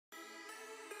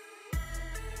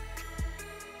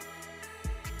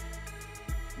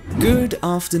Good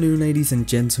afternoon ladies and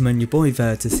gentlemen, your boy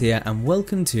Virtus here and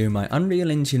welcome to my Unreal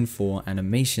Engine 4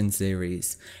 animation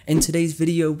series. In today's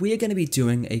video we are going to be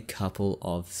doing a couple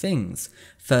of things.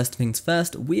 First things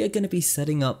first, we are going to be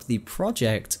setting up the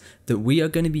project that we are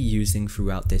going to be using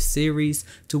throughout this series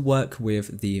to work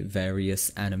with the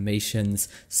various animations,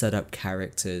 set up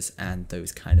characters and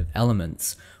those kind of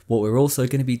elements. What we're also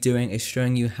going to be doing is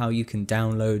showing you how you can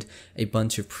download a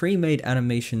bunch of pre-made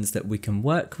animations that we can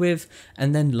work with,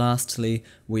 and then lastly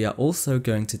we are also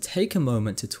going to take a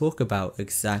moment to talk about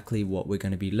exactly what we're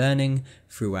going to be learning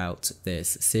throughout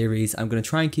this series. I'm going to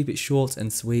try and keep it short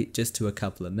and sweet, just to a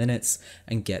couple of minutes,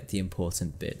 and get the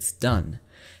important bits done.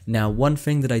 Now, one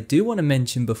thing that I do want to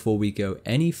mention before we go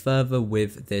any further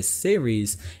with this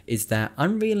series is that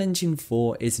Unreal Engine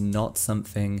 4 is not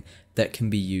something that can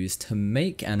be used to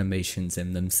make animations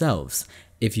in themselves.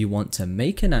 If you want to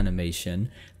make an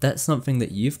animation, that's something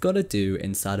that you've got to do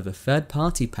inside of a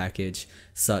third-party package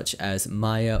such as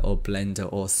Maya or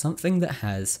Blender or something that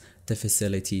has the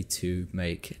facility to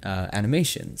make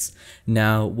animations.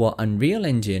 Now, what Unreal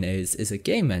Engine is a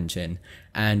game engine,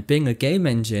 and being a game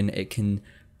engine, it can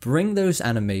bring those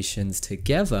animations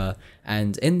together,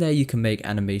 and in there you can make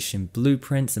animation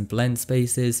blueprints and blend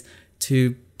spaces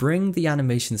to bring the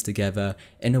animations together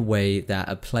in a way that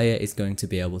a player is going to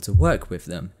be able to work with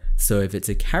them. So if it's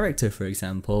a character, for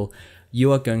example,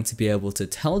 you are going to be able to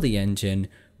tell the engine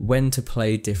when to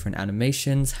play different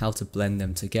animations, how to blend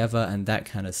them together and that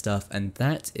kind of stuff, and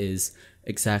that is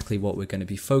exactly what we're going to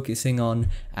be focusing on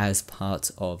as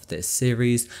part of this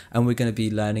series, and we're going to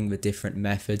be learning the different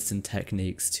methods and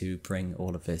techniques to bring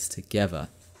all of this together.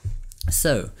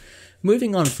 So,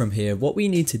 moving on from here, what we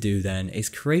need to do then is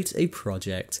create a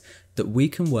project that we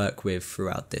can work with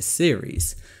throughout this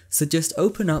series. So just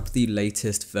open up the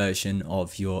latest version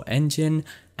of your engine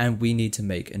and we need to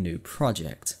make a new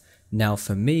project. Now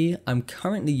for me, I'm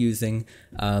currently using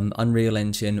Unreal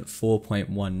Engine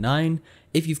 4.19.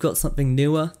 If you've got something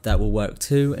newer, that will work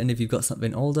too, and if you've got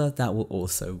something older, that will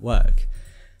also work.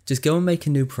 Just go and make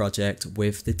a new project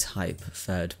with the type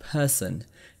third person.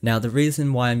 Now the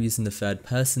reason why I'm using the third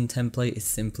person template is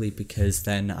simply because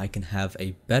then I can have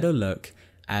a better look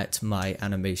at my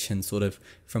animation sort of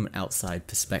from an outside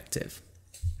perspective.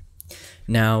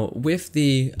 Now with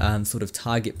the sort of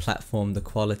target platform, the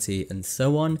quality and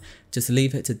so on, just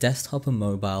leave it to desktop and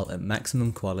mobile at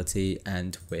maximum quality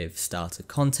and with starter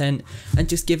content, and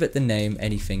just give it the name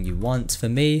anything you want. For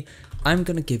me, I'm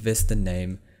going to give this the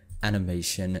name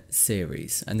animation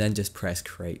series and then just press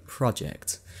create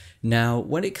project. Now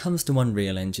when it comes to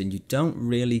Unreal Engine, you don't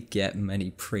really get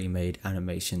many pre-made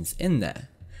animations in there,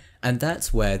 and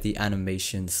that's where the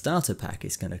animation starter pack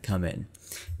is going to come in.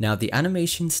 Now the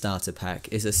animation starter pack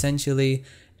is essentially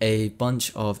a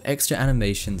bunch of extra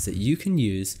animations that you can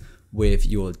use with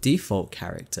your default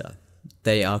character.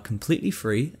 They are completely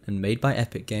free and made by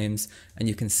Epic Games, and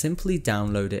you can simply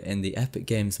download it in the Epic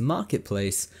Games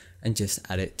marketplace and just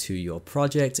add it to your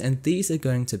project, and these are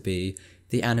going to be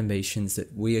the animations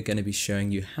that we are going to be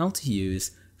showing you how to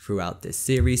use throughout this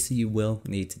series, so you will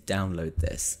need to download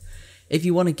this. If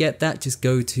you want to get that, just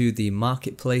go to the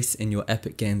marketplace in your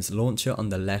Epic Games launcher on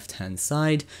the left hand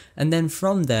side, and then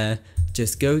from there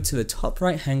just go to the top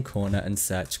right hand corner and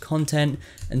search content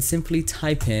and simply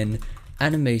type in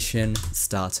animation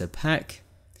starter pack.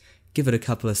 Give it a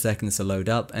couple of seconds to load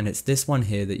up, and it's this one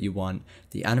here that you want,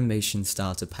 the animation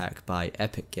starter pack by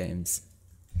Epic Games.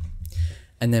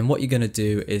 And then what you're going to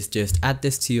do is just add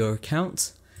this to your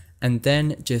account and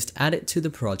then just add it to the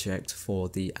project for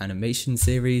the animation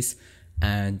series,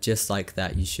 and just like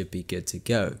that you should be good to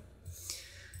go.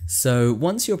 So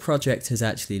once your project has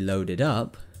actually loaded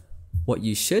up, what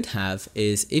you should have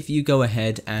is, if you go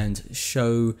ahead and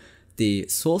show the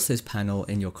sources panel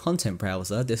in your content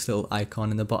browser, this little icon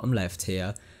in the bottom left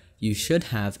here, you should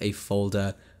have a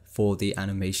folder for the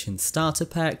animation starter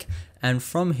pack, and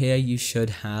from here you should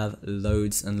have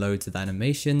loads and loads of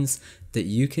animations that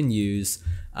you can use,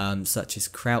 such as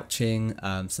crouching,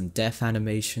 some death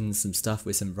animations, some stuff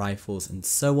with some rifles and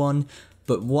so on.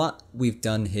 But what we've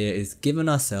done here is given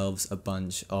ourselves a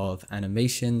bunch of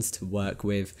animations to work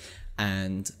with,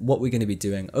 and what we're going to be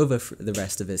doing over the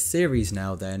rest of this series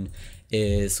now then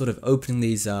is sort of opening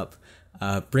these up,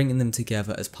 bringing them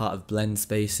together as part of blend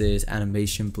spaces,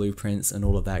 animation blueprints and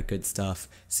all of that good stuff,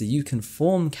 so you can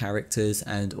form characters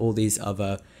and all these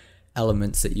other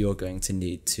elements that you're going to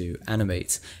need to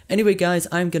animate. Anyway guys,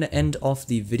 I'm going to end off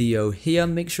the video here.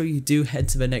 Make sure you do head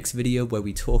to the next video where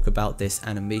we talk about this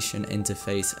animation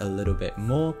interface a little bit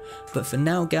more. But for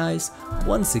now guys,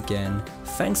 once again,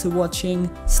 thanks for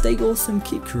watching, stay awesome,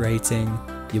 keep creating,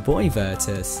 your boy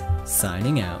Virtus,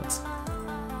 signing out.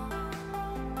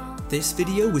 This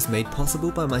video was made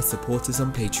possible by my supporters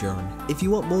on Patreon. If you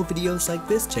want more videos like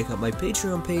this, check out my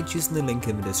Patreon page using the link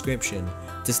in the description.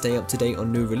 To stay up to date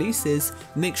on new releases,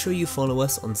 make sure you follow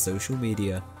us on social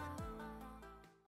media.